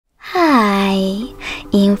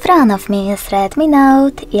In front of me is Redmi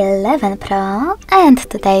Note 11 Pro, and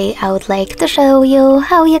today I would like to show you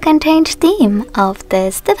how you can change theme of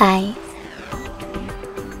this device.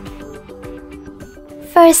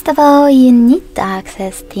 First of all, you need to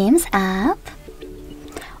access Themes app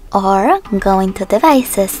or go into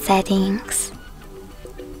Devices Settings.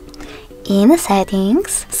 In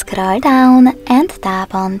Settings, scroll down and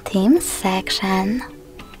tap on Themes section.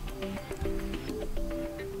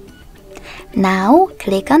 Now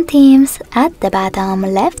click on Themes at the bottom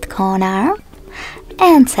left corner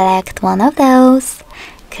and select one of those.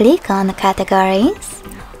 Click on Categories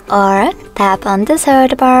or tap on the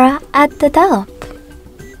search bar at the top.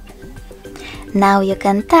 Now you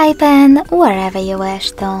can type in wherever you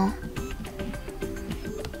wish to.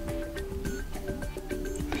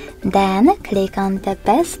 Then click on the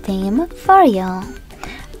best theme for you.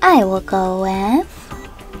 I will go with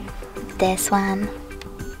this one.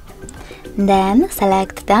 Then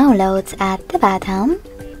select Downloads at the bottom.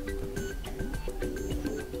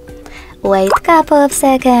 Wait a couple of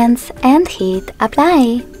seconds and hit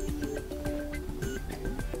Apply.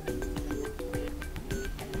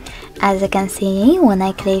 As you can see, when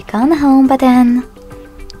I click on the Home button,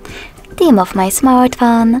 theme of my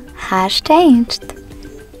smartphone has changed.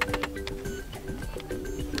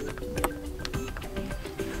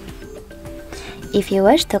 If you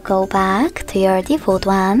wish to go back to your default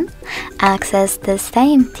one, access the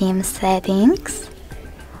same theme settings,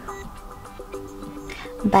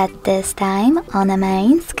 but this time on the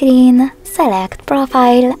main screen, select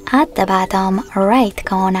Profile at the bottom right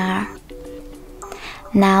corner.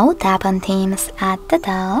 Now tap on Themes at the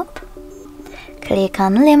top, click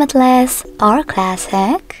on Limitless or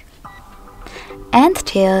Classic, and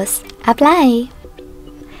choose Apply.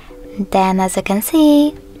 Then, as you can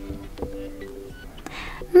see,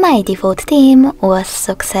 my default theme was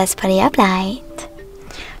successfully applied.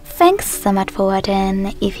 Thanks so much for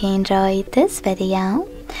watching. If you enjoyed this video,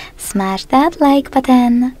 smash that like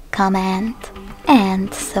button, comment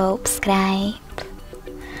and subscribe.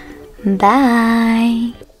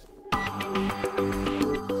 Bye!